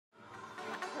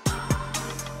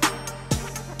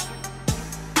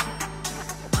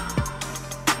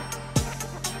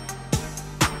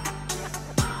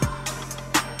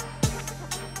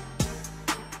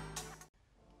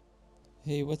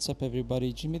Hey, what's up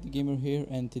everybody, Jimmy the Gamer here,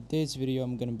 and today's video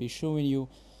I'm gonna be showing you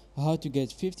how to get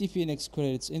 50 Phoenix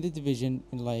credits in the division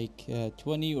in like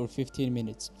 20 or 15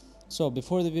 minutes. So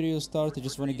before the video starts, I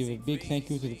just want to give a big thank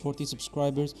you to the 40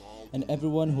 subscribers and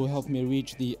everyone who helped me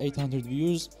reach the 800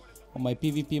 views on my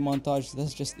PvP montage.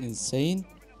 That's just insane.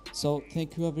 So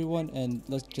thank you everyone, and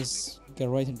let's just get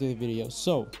right into the video.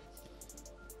 So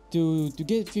to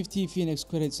get 50 Phoenix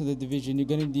credits in the division, you're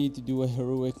gonna need to do a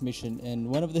heroic mission, and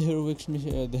one of the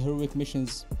heroic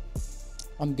missions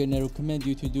I'm gonna recommend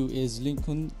you to do is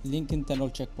Lincoln Tunnel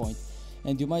checkpoint.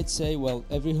 And you might say, well,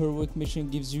 every heroic mission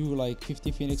gives you like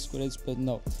 50 Phoenix credits, but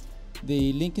no,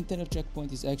 the Lincoln Tunnel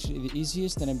checkpoint is actually the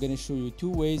easiest, and I'm gonna show you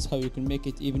two ways how you can make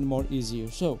it even more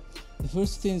easier. So the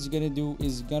first thing you're gonna do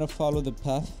is gonna follow the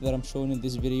path that I'm showing in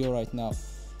this video right now.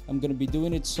 I'm gonna be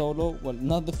doing it solo. Well,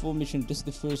 not the full mission, just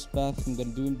the first path. I'm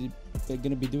gonna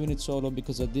be doing it solo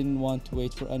because I didn't want to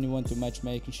wait for anyone to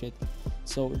matchmake and shit.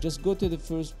 So just go to the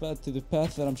first path, to the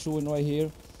path that I'm showing right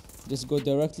here. Just go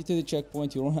directly to the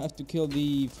checkpoint. You don't have to kill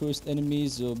the first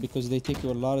enemies because they take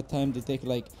you a lot of time. They take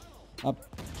like up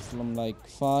from like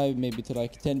 5 maybe to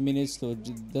like 10 minutes, so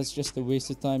that's just a waste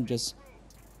of time. Just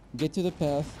get to the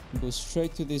path, go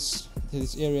straight to this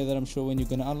area that I'm showing. You're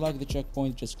gonna unlock the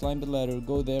checkpoint, just climb the ladder,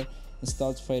 go there and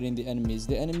start fighting the enemies.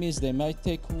 The enemies, they might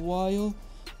take a while.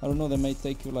 I don't know, they might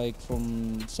take you like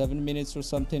from 7 minutes or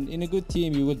something. In a good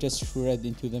team you will just shred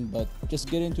into them, but just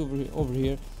get into over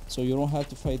here so you don't have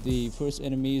to fight the first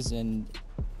enemies. And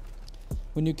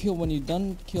when you're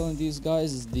done killing these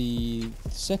guys, the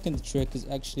second trick is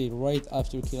actually right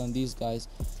after killing these guys.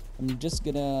 I'm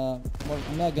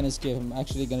not gonna skip. I'm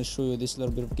actually gonna show you this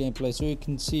little bit of gameplay so you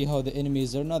can see how the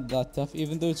enemies are not that tough,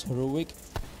 even though it's heroic.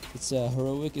 It's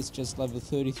just level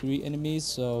 33 enemies,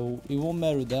 so it won't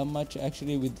matter that much.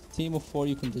 Actually, with a team of 4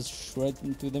 you can just shred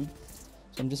into them.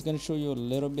 So I'm just gonna show you a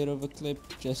little bit of a clip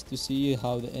just to see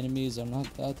how the enemies are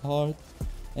not that hard.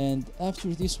 And after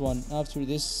this little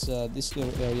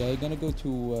area, you're gonna go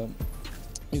to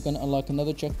you can unlock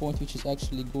another checkpoint, which is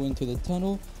actually going to the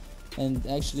tunnel and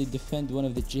actually defend one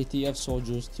of the JTF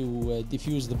soldiers to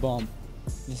defuse the bomb.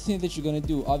 The thing that you're gonna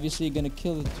do, obviously you're gonna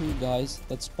kill the 2 guys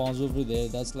that spawns over there.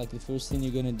 That's like the first thing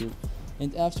you're gonna do.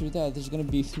 And after that there's gonna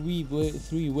be three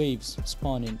waves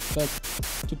spawning. But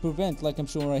to prevent, like I'm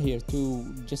showing right here,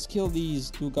 to just kill these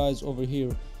 2 guys over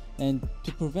here, and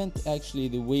to prevent actually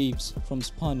the waves from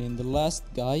spawning, the last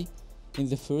guy in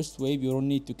the first wave, you don't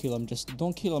need to kill him. Just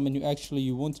don't kill him, and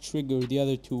you won't trigger the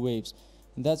other 2 waves.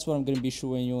 And that's what I'm going to be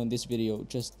showing you in this video.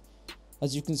 Just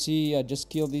as you can see, I just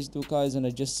killed these 2 guys, and I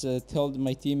just told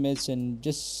my teammates, and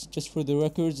just for the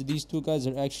records, these 2 guys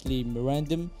are actually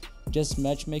random, just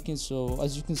matchmaking. So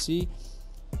as you can see,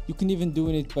 you can even do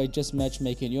it by just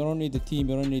matchmaking. You don't need the team,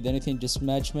 you don't need anything, just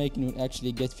matchmaking. You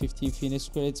actually get 15 Phoenix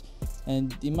credits,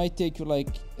 and it might take you like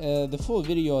the full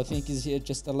video I think is here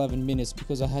just 11 minutes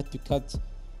because I had to cut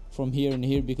from here and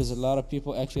here because a lot of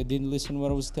people actually didn't listen what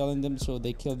I was telling them, so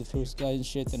they killed the first guy and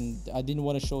shit, and I didn't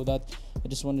want to show that.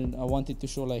 I wanted to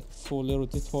show like full little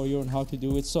tutorial on how to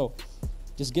do it. So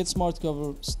just get smart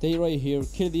cover, stay right here,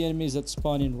 kill the enemies that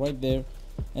spawn in right there,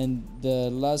 and the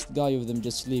last guy of them,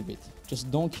 just leave it.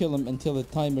 Just don't kill him until the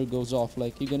timer goes off.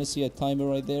 Like you're gonna see a timer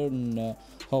right there, and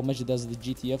how much does the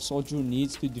GTF soldier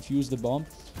needs to defuse the bomb.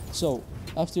 So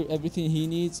after everything he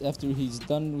needs, after he's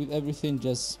done with everything,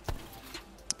 just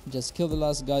kill the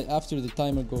last guy after the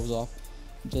timer goes off.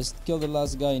 Just kill the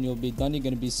last guy and you'll be done. You're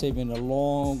gonna be saving a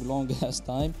long ass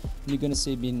time, and you're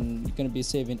gonna be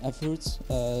saving efforts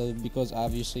because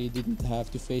obviously you didn't have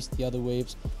to face the other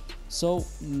waves. So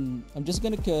I'm just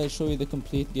gonna show you the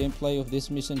complete gameplay of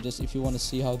this mission, just if you want to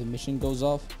see how the mission goes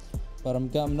off. But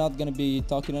I'm not gonna be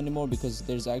talking anymore because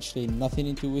there's actually nothing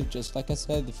into it. Just like I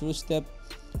said, the first step,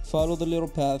 follow the little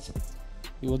path.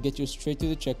 It will get you straight to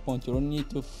the checkpoint. You don't need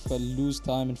to lose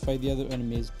time and fight the other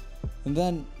enemies. And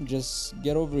then just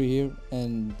get over here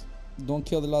and don't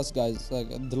kill the last guy,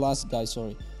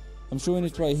 sorry. I'm showing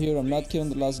it right here. I'm not killing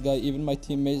the last guy. Even my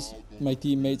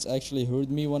teammates actually heard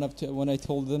me when I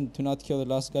told them to not kill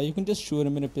the last guy. You can just shoot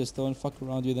him in a pistol and fuck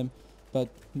around with him, but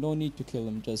no need to kill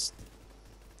him. Just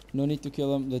no need to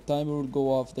kill him. The timer will go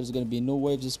off. There's gonna be no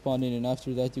waves spawning, and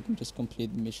after that you can just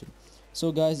complete the mission. So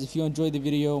guys, if you enjoyed the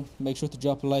video, make sure to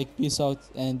drop a like. Peace out.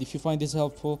 And if you find this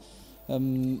helpful,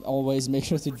 always make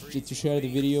sure to share the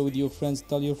video with your friends.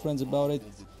 Tell your friends about it,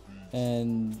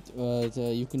 and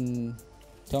you can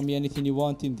tell me anything you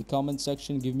want in the comment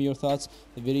section. Give me your thoughts,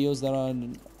 the videos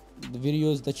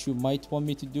that you might want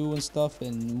me to do and stuff,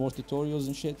 and more tutorials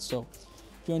and shit. So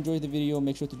if you enjoyed the video,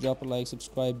 make sure to drop a like,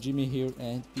 subscribe. Jimmy here,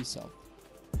 and peace out.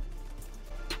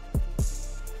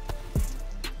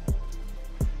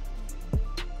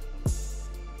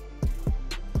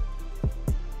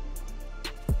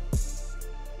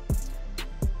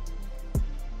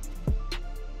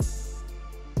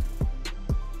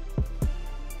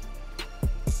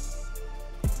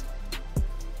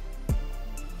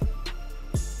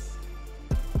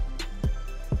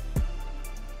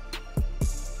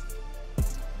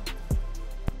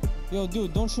 Yo,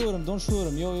 dude, don't shoot him. Don't shoot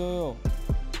him. Yo, yo, yo.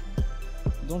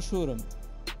 Don't shoot him.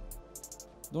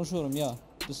 Don't shoot him, yeah.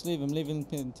 Just leave him. Leave him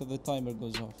until the timer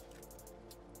goes off.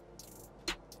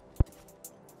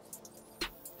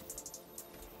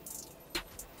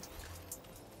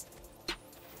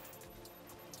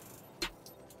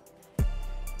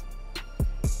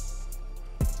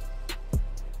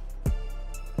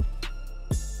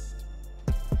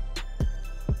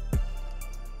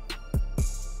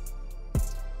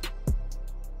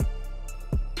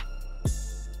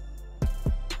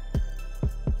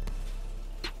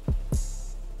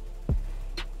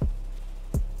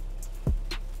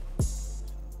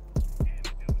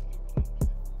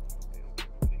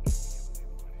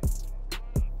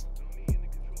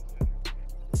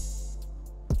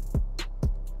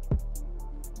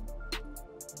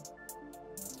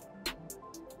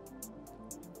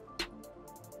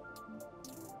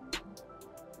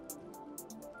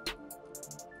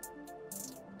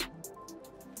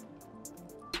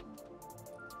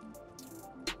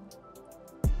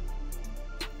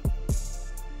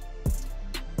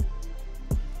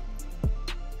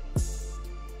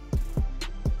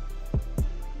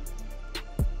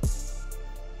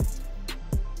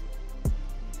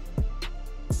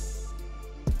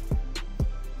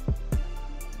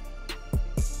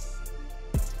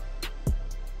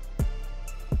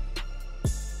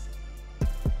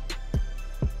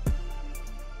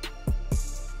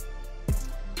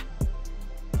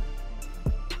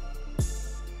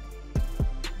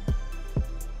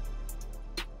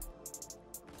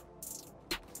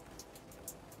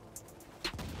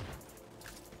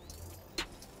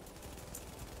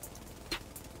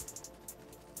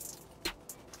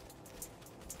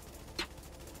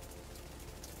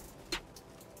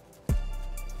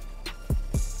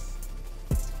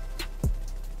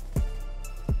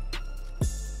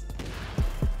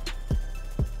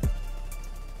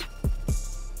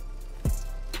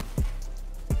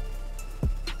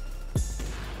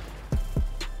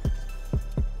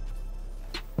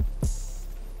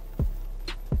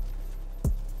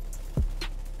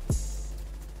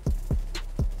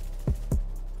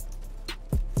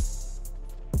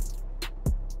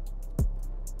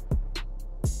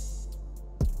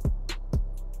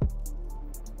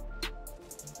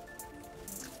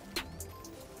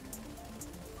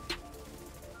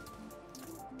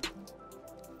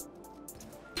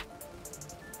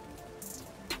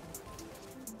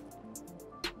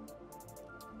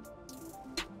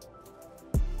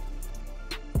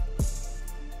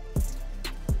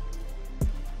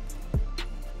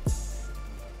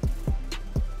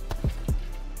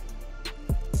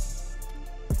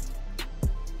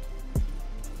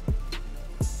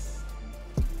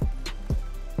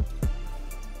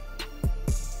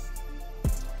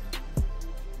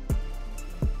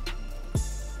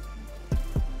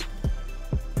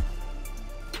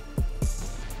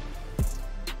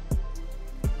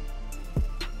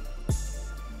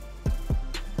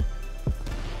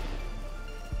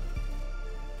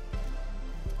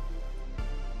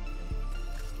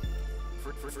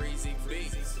 Freezing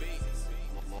beats.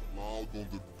 Loud on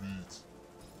the beat.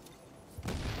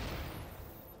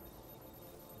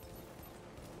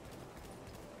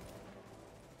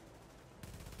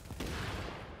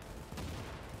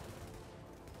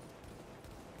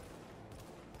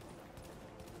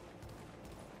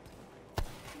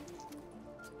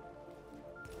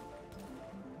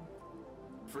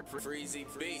 Freezing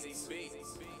beats.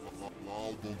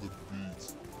 Loud on the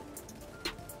beat.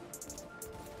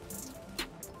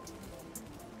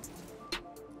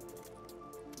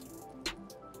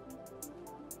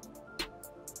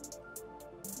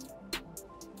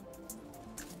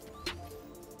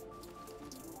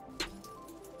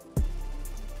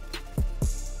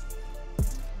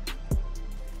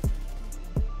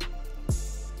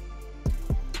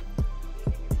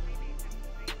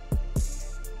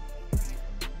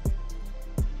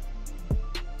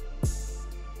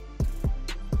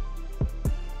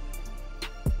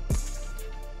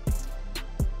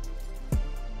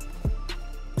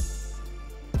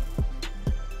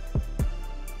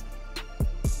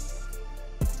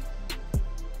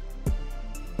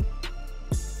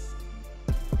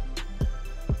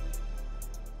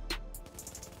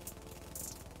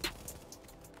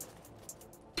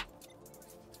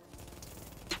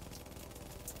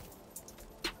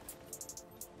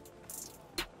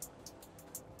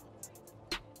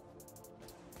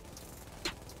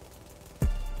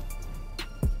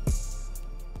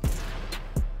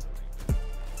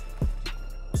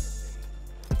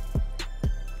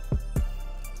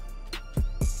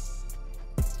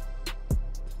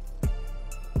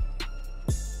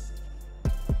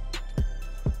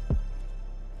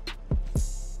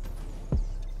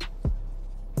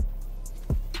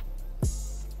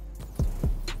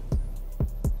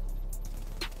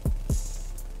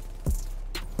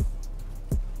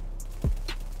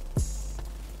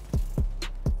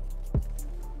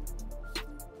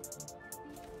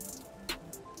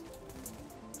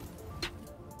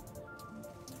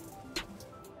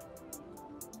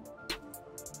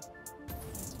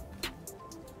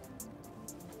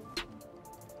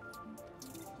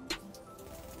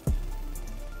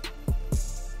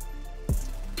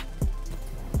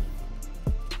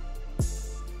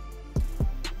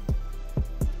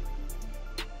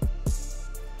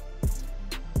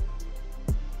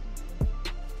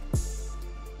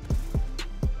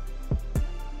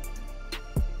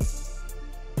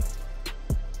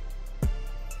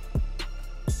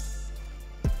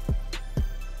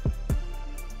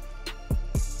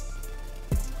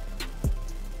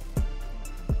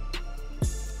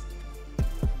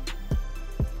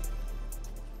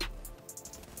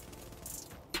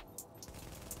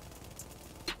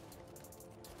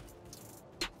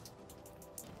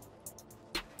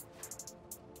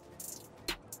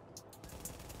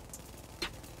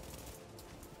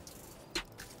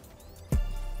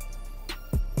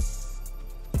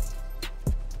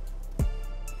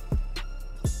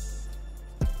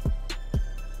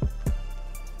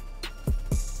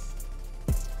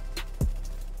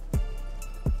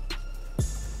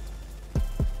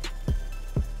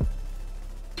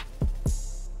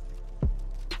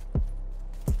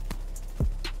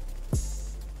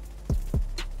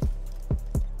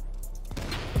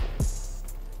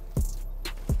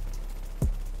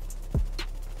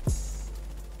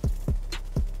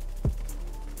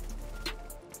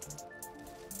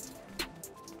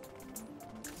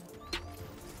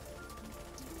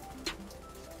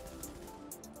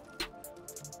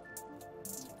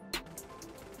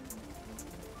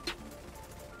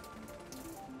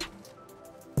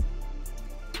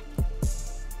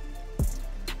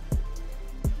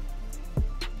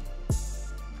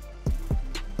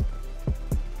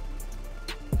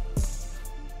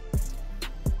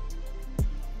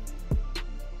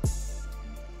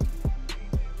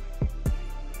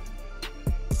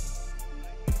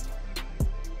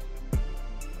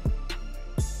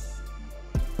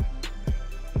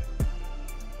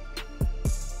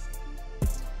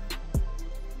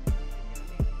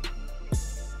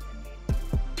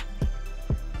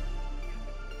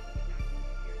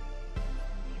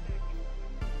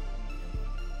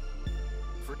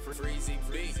 Freezing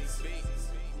beats.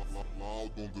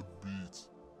 Loud on the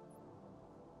beat.